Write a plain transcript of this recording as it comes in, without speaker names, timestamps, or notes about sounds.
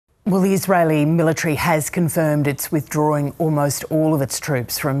Well, the Israeli military has confirmed it's withdrawing almost all of its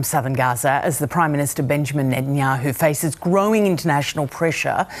troops from southern Gaza as the Prime Minister Benjamin Netanyahu faces growing international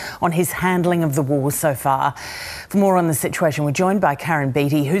pressure on his handling of the war so far. For more on the situation, we're joined by Karyn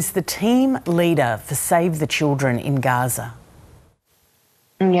Beattie, who's the team leader for Save the Children in Gaza.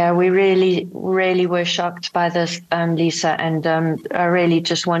 Yeah, we really were shocked by this, Lisa, and I really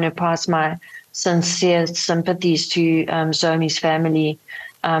just want to pass my sincere sympathies to Zomi's family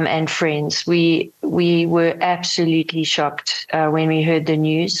and friends. We were absolutely shocked when we heard the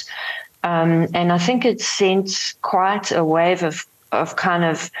news, and I think it sent quite a wave of kind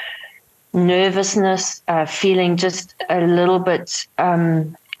of nervousness, feeling just a little bit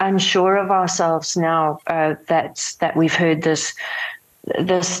unsure of ourselves now that we've heard this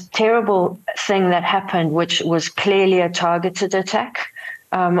terrible thing that happened, which was clearly a targeted attack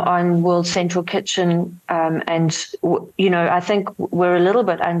on World Central Kitchen. And, you know, I think we're a little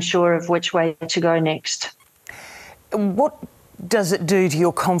bit unsure of which way to go next. What does it do to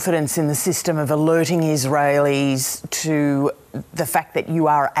your confidence in the system of alerting Israelis to the fact that you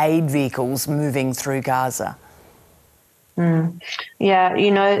are aid vehicles moving through Gaza? Yeah, you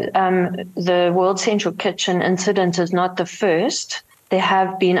know, the World Central Kitchen incident is not the first. There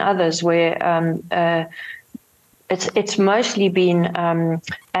have been others where it's mostly been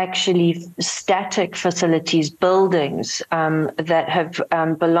actually static facilities, buildings that have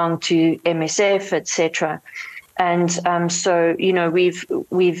belonged to MSF, etc. And so, you know,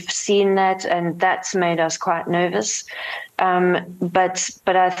 we've seen that, and that's made us quite nervous. But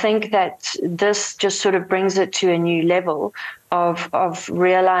I think that this just sort of brings it to a new level of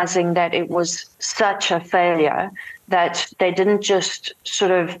realizing that it was such a failure that they didn't just sort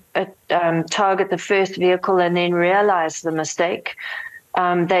of target the first vehicle and then realize the mistake.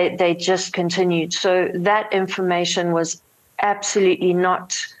 They just continued. So that information was absolutely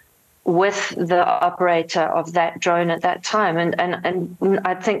not with the operator of that drone at that time. And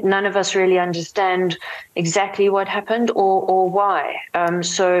I think none of us really understand exactly what happened or why.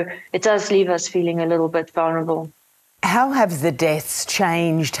 So it does leave us feeling a little bit vulnerable. How have the deaths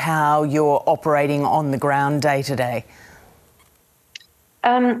changed how you're operating on the ground day to day?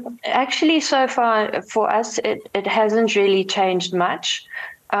 Actually, so far for us, it hasn't really changed much.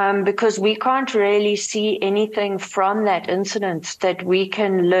 Because we can't really see anything from that incident that we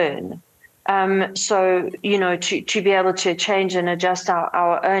can learn. So, you know, to be able to change and adjust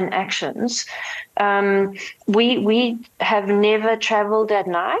our own actions. We have never traveled at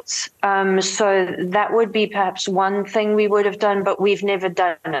night. So that would be perhaps one thing we would have done, but we've never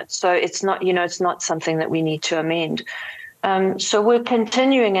done it. So it's not, you know, it's not something that we need to amend. So we're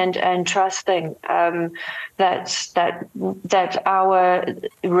continuing and trusting that our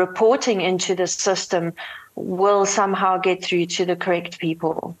reporting into the system will somehow get through to the correct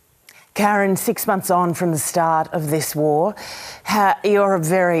people. Karyn, 6 months on from the start of this war, you're a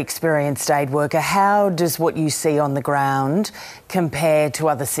very experienced aid worker. How does what you see on the ground compare to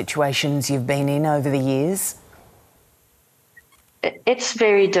other situations you've been in over the years? It's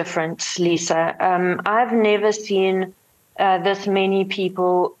very different, Lisa. I've never seen this many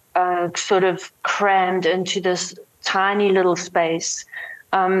people sort of crammed into this tiny little space.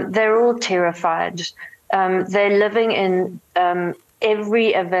 They're all terrified. They're living in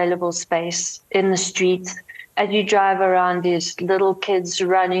every available space in the streets. As you drive around, there's little kids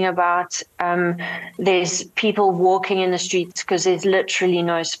running about. There's people walking in the streets because there's literally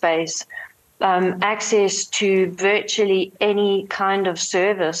no space. Access to virtually any kind of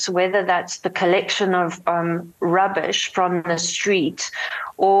service, whether that's the collection of rubbish from the street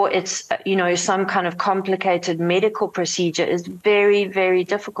or it's, you know, some kind of complicated medical procedure, is very, very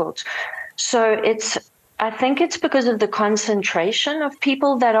difficult. So I think it's because of the concentration of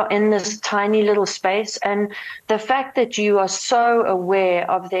people that are in this tiny little space and the fact that you are so aware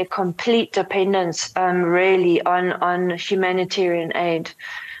of their complete dependence really on humanitarian aid.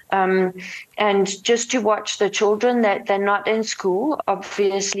 And just to watch the children, that they're not in school,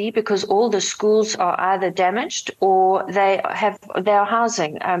 obviously, because all the schools are either damaged or they are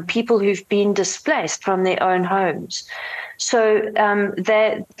housing people who've been displaced from their own homes. So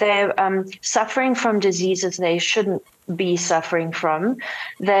they're suffering from diseases they shouldn't be suffering from.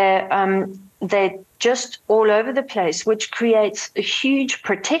 They're just all over the place, which creates huge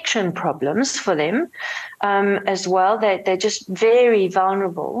protection problems for them as well. They're just very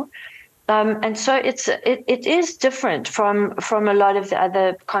vulnerable. And so it is different from a lot of the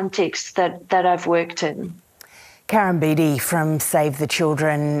other contexts that I've worked in. Karyn Beattie from Save the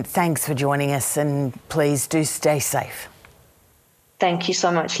Children, thanks for joining us, and please do stay safe. Thank you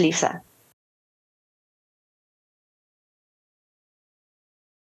so much, Lisa.